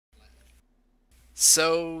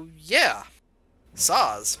So, yeah.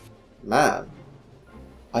 Saws. Man,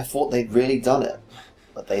 I thought they'd really done it,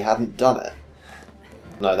 but they hadn't done it.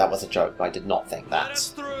 No, that was a joke. I did not think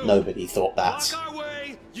that. Nobody thought that. Block our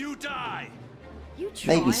way, you die.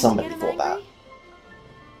 Maybe somebody thought that.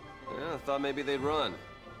 Yeah, I thought maybe they'd run.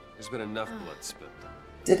 There's been enough blood spilled.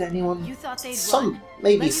 Did anyone? You thought they'd run?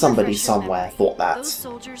 Maybe somebody somewhere thought that. Those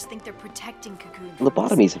soldiers think they're protecting Cocoon.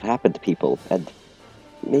 Lobotomies have happened to people, and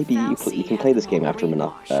maybe you can play this game after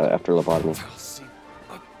after lobotomy. Well, see,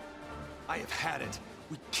 I have had it.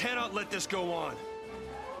 We cannot let this go on.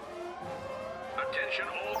 Attention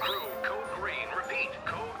all crew, code green, repeat,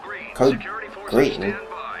 code green. Code Security forces green? stand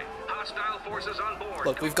by. Hostile forces on board.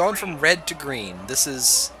 Look, Code we've gone green. from red to green. This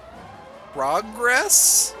is...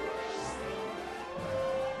 progress?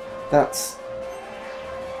 That's...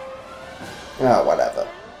 oh, whatever.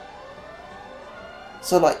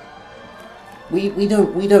 So, like, we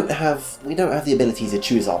don't have the ability to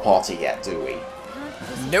choose our party yet, do we?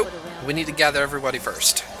 Nope. We need to gather everybody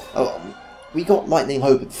first. Oh, we got Lightning,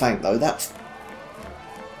 Hope, and Fang though. That's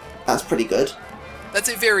pretty good. That's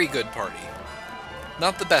a very good party.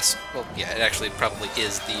 Not the best. Well, yeah, it actually probably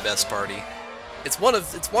is the best party. It's one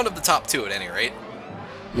of the top two at any rate.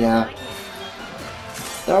 Yeah.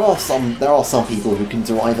 There are some people who can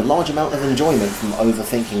derive a large amount of enjoyment from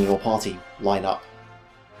overthinking your party lineup.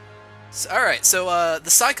 Alright, so, the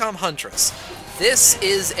Psycom Huntress. This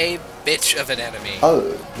is a bitch of an enemy.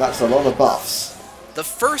 Oh, that's a lot of buffs. The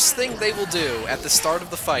first thing they will do at the start of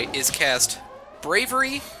the fight is cast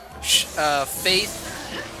Bravery,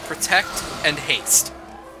 Faith, Protect, and Haste.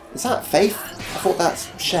 Is that Faith? I thought that's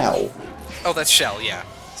Shell. Oh, that's Shell, yeah.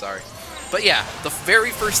 Sorry. But yeah, the very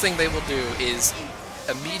first thing they will do is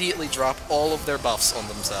immediately drop all of their buffs on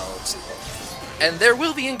themselves. And there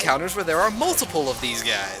will be encounters where there are multiple of these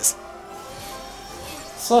guys.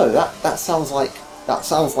 So that sounds like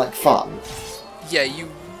fun. Yeah, you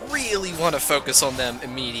really want to focus on them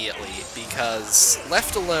immediately, because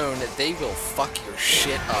left alone, they will fuck your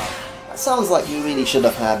shit up. That sounds like you really should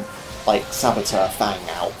have had, like, Saboteur Fang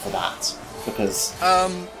out for that, because...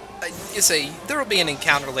 you say, there will be an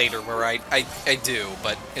encounter later where I do,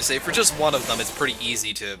 but you say, for just one of them, it's pretty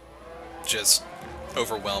easy to just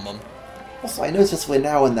overwhelm them. Also, I notice we're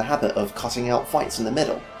now in the habit of cutting out fights in the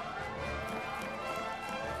middle.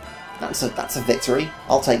 That's a victory.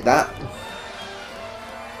 I'll take that.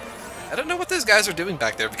 I don't know what those guys are doing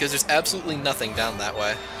back there, because there's absolutely nothing down that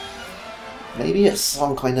way. Maybe it's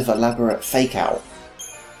some kind of elaborate fake-out.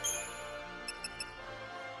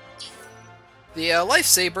 The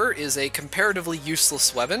Lifesaber is a comparatively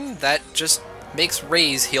useless weapon that just makes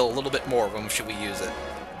Raise heal a little bit more when should we use it.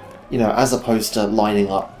 You know, as opposed to lining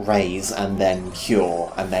up Raise and then Cure,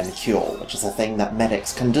 which is a thing that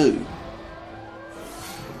medics can do.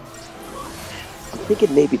 I'm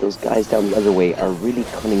thinking maybe those guys down the other way are really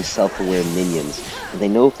cunning, self-aware minions, and they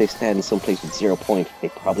know if they stand in some place with 0 point, they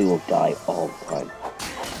probably will die all the time.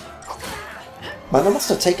 Man, it must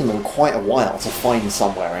have taken them quite a while to find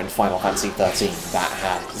somewhere in Final Fantasy XIII that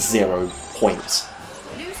had 0 points.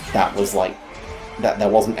 That was like... that there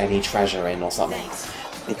wasn't any treasure in or something.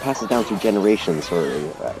 They pass it down through generations, or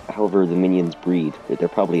however the minions breed. They're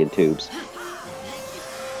probably in tubes.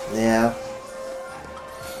 Yeah.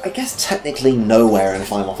 I guess technically nowhere in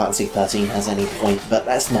Final Fantasy XIII has any point, but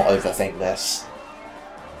let's not overthink this.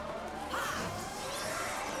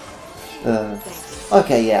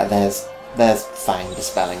 Okay, yeah, there's Fang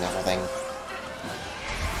dispelling everything.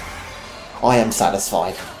 I am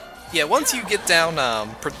satisfied. Yeah, once you get down, at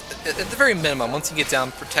the very minimum, once you get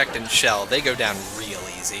down Protect and Shell, they go down real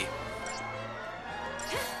easy.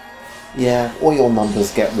 Yeah, all your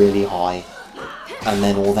numbers get really high, and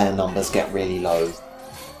then all their numbers get really low.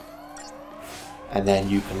 And then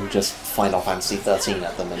you can just Final Fantasy XIII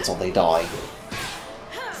at them until they die.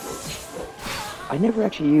 I never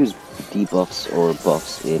actually use debuffs or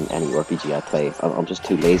buffs in any RPG I play. I'm just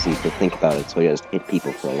too lazy to think about it, so I just hit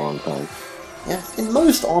people for a long time. Yeah, in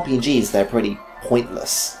most RPGs they're pretty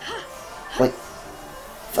pointless. Like,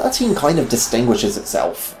 13 kind of distinguishes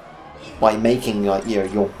itself by making, like, you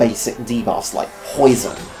know, your basic debuffs like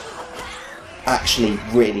poison actually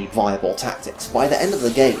really viable tactics. By the end of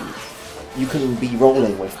the game, you can be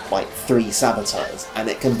rolling with like 3 saboteurs, and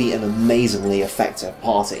it can be an amazingly effective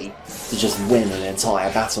party to just win an entire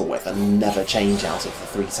battle with and never change out of the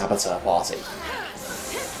 3 saboteur party.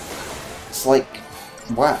 It's like,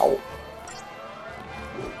 wow.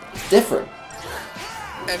 It's different.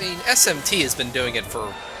 I mean, SMT has been doing it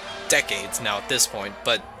for decades now at this point,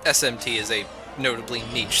 but SMT is a notably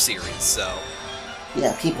niche series, so...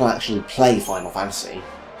 Yeah, people actually play Final Fantasy.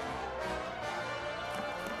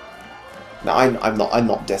 No, I'm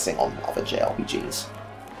not dissing on other JRPGs.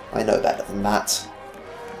 I know better than that.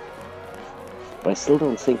 But I still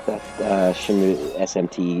don't think that Shinmu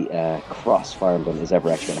SMT cross Fire Emblem is ever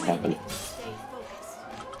actually going to happen.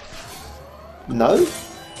 No?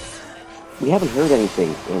 We haven't heard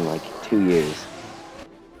anything in like 2 years.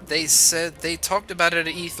 They said they talked about it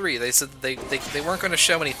at E3. They said that they weren't going to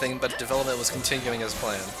show anything, but development was continuing as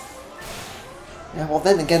planned. Yeah, well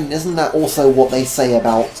then again, isn't that also what they say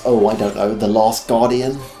about, oh, I don't know, The Last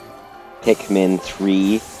Guardian? Pikmin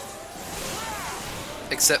 3.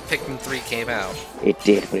 Except Pikmin 3 came out. It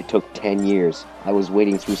did, but it took 10 years. I was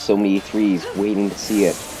waiting through so many E3s, waiting to see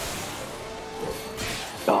it.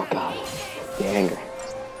 Oh god. The anger.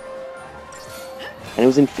 And it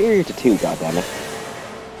was inferior to 2, goddammit.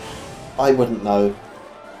 I wouldn't know.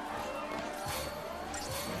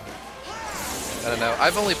 I don't know.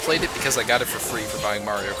 I've only played it because I got it for free for buying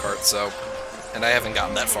Mario Kart, so... And I haven't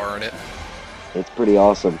gotten that far in it. It's pretty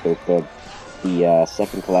awesome, but the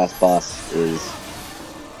second to last boss is...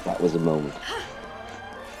 That was a moment.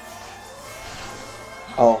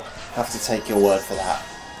 I'll have to take your word for that.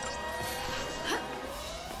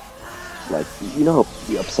 Like, you know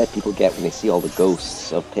how upset people get when they see all the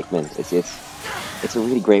ghosts of Pikmin? It's a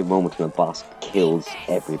really great moment when a boss kills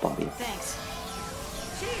everybody. Thanks.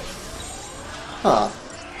 Huh.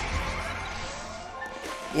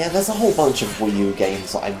 Yeah, there's a whole bunch of Wii U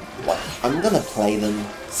games that I'm gonna play them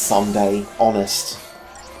someday, honest.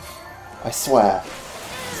 I swear.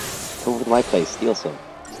 Come over to my place, steal some.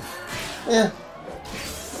 Yeah.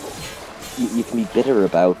 You can be bitter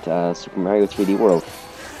about Super Mario 3D World.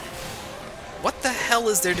 What the hell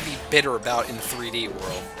is there to be bitter about in 3D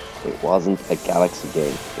World? It wasn't a Galaxy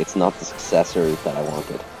game. It's not the successor that I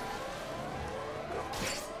wanted.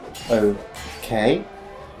 Okay.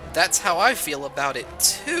 That's how I feel about it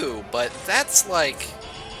too, but that's like...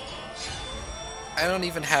 I don't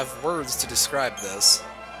even have words to describe this.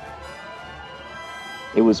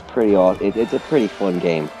 It was pretty odd. It's a pretty fun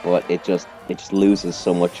game, but it just loses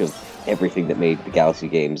so much of everything that made the Galaxy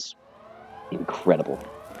games incredible.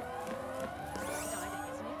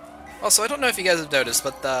 Also, I don't know if you guys have noticed,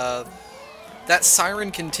 but that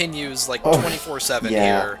siren continues like Oh, 24/7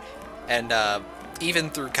 yeah. here, and even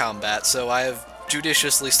through combat. So I have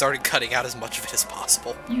judiciously started cutting out as much of it as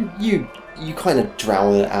possible. You kind of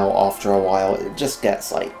drown it out after a while. It just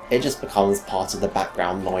gets like, it just becomes part of the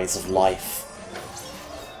background noise of life.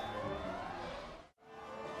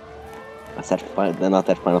 That's not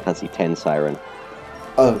that Final Fantasy X siren.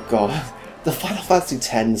 Oh god, the Final Fantasy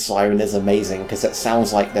X siren is amazing because it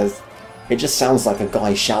sounds like it just sounds like a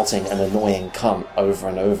guy shouting an annoying cunt over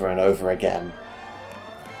and over and over again.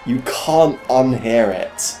 You can't unhear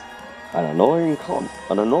it. An annoying cunt.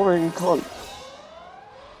 An annoying cunt.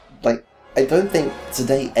 Like, I don't think to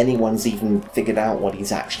date anyone's even figured out what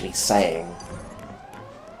he's actually saying.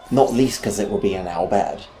 Not least because it will be an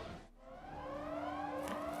Albed.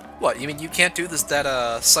 What, you mean you can't do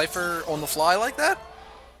that cipher on the fly like that?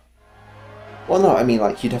 Well, no, I mean,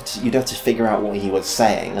 like, you'd have to figure out what he was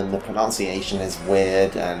saying, and the pronunciation is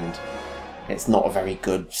weird, and it's not a very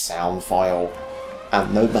good sound file.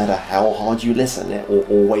 And no matter how hard you listen, it will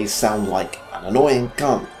always sound like an annoying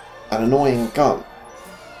cunt, an annoying cunt.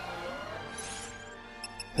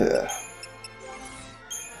 Ugh.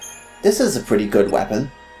 This is a pretty good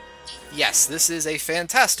weapon. Yes, this is a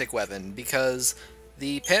fantastic weapon, because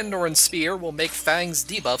the Pandoran Spear will make Fang's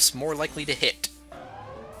debuffs more likely to hit.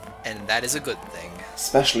 And that is a good thing.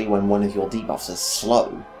 Especially when one of your debuffs is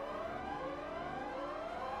slow.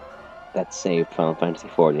 That saved Final Fantasy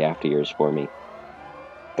IV the after years for me.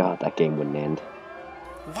 God, that game wouldn't end.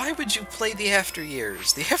 Why would you play the After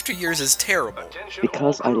Years? The After Years is terrible.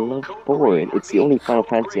 Because I love 4. It's the only Final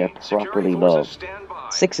Fantasy I properly love.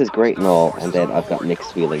 6 is great and all, and then I've got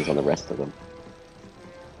mixed feelings on the rest of them.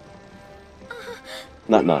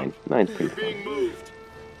 Not 9. 9's pretty fun.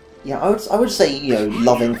 Yeah, I would say, you know,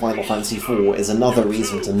 loving Final Fantasy IV is another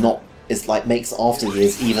reason to not... makes After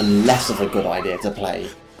Years even less of a good idea to play.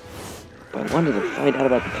 But I wanted to find out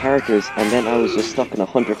about the characters, and then I was just stuck in a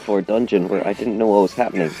 100-floor dungeon where I didn't know what was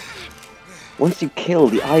happening. Once you kill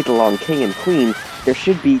the Eidolon King and Queen, there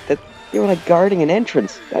should be that they were like guarding an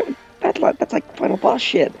entrance. That's like final boss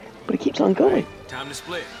shit, but it keeps on going. Time to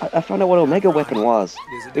split. I found out what Omega Weapon was.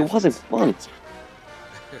 It wasn't fun.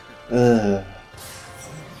 Ugh.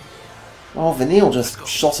 Well, Vanille just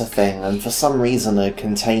shot a thing, and for some reason a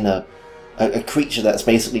container... A creature that's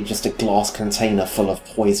basically just a glass container full of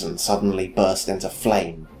poison suddenly burst into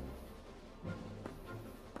flame.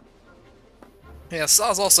 Yeah,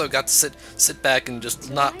 Saz also got to sit back and just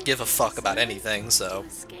not give a fuck about anything, so...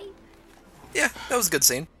 Yeah, that was a good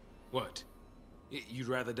scene. What? You'd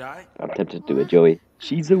rather die? I'm tempted to do it, Joey.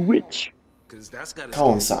 She's a witch. Cause that's gotta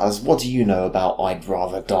Come on, Saz, what do you know about I'd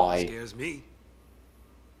rather die? scares me.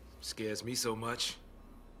 Scares me so much.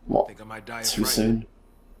 I What, think I might die of too fright. soon?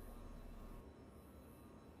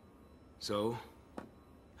 So,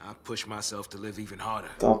 I push myself to live even harder.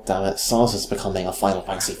 God damn it, Saz is becoming a Final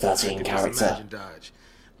Fantasy XIII Just character. imagine Dodge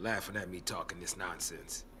laughing at me talking this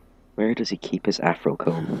nonsense. Where does he keep his afro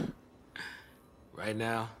comb? Right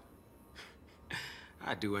now,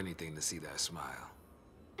 I'd do anything to see that smile.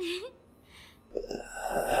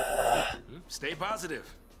 Stay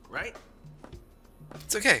positive, right?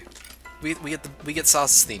 It's okay. We get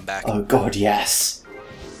Sauce's theme back. Oh god, yes.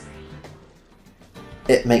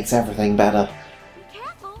 It makes everything better.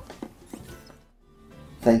 Careful.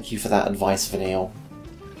 Thank you for that advice, Vanille.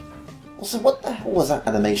 Also, what the hell was that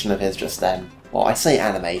animation of his just then? Well, I say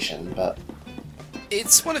animation, but...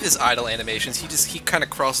 It's one of his idle animations. He kind of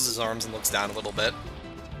crosses his arms and looks down a little bit.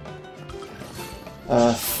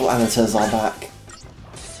 Flanitors are back.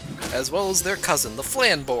 As well as their cousin, the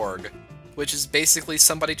Flanborg, which is basically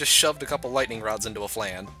somebody just shoved a couple lightning rods into a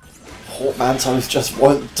flan. Portmanteaus just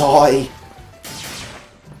won't die.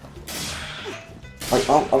 Like,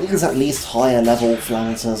 are these at least higher level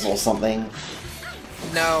Flanitors or something?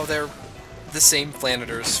 No, they're the same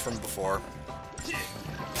Flanitors from before.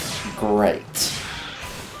 Great.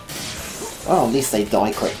 Well, at least they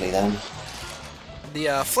die quickly then. The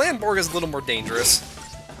Flanborg is a little more dangerous.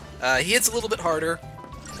 He hits a little bit harder.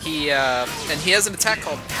 And he has an attack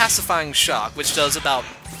called Pacifying Shock, which does about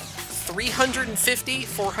 350,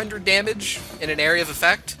 400 damage in an area of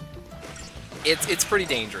effect. It's pretty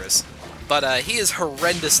dangerous. But he is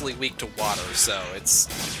horrendously weak to water, so it's...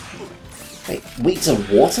 Wait, weak to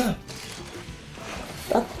water?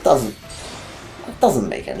 That doesn't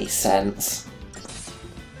make any sense.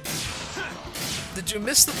 Did you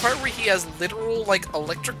miss the part where he has literal, like,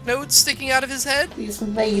 electric nodes sticking out of his head? He's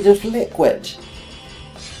made of liquid.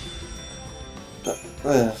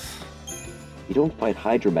 Ugh. You don't fight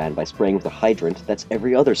Hydra Man by spraying with a hydrant. That's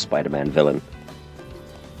every other Spider-Man villain.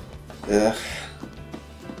 Ugh.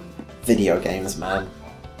 Video games, man.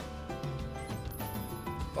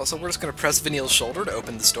 Also, we're just gonna press Vanille's shoulder to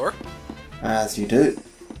open this door. As you do.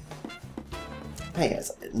 Hey,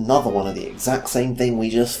 it's another one of the exact same thing we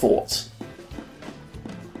just fought.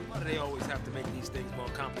 Why do they always have to make these things more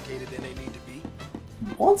complicated than they need to be?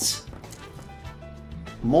 What?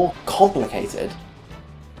 More complicated?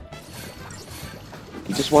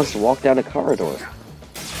 He just wants to walk down a corridor.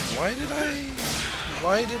 Why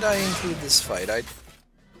did I include this fight?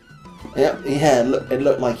 Yeah, it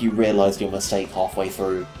looked like you realised your mistake halfway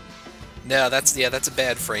through. No, that's a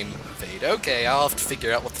bad frame fade. Okay, I'll have to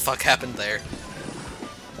figure out what the fuck happened there.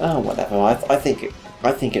 Oh, whatever. I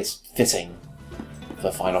think it's fitting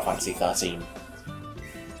for Final Fantasy XIII.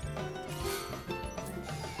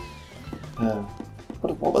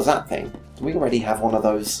 What was that thing? Do we already have one of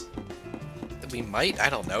those? We might? I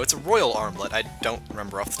don't know. It's a royal armlet. I don't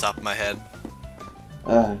remember off the top of my head.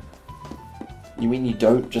 You mean you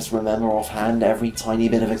don't just remember offhand every tiny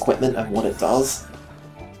bit of equipment and what it does?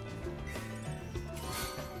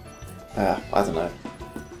 I don't know.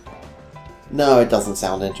 No, it doesn't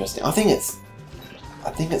sound interesting. I think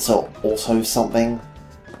it's also something.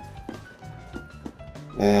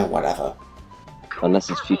 Yeah, whatever. Unless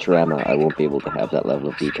it's Futurama, I won't be able to have that level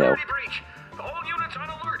of detail. Breach. All units on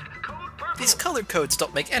alert. Code purple. These color codes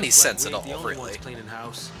don't make any sense at all, The only ones really. cleaning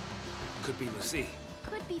house could be Lucy.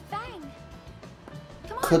 Could be Fang.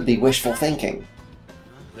 Come on. Could be wishful thinking,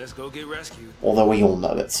 Let's go get rescued. although we all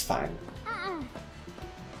know it's Fang.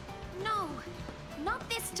 No, not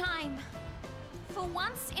this time. For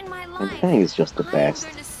once in my And life, Fang is just the I'm best.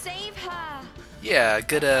 going to save her. Yeah,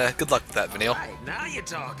 good luck with that, Vanille. Alright, now you're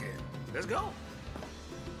talking. Let's go.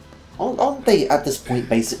 Aren't they at this point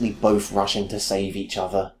basically both rushing to save each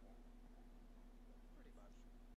other?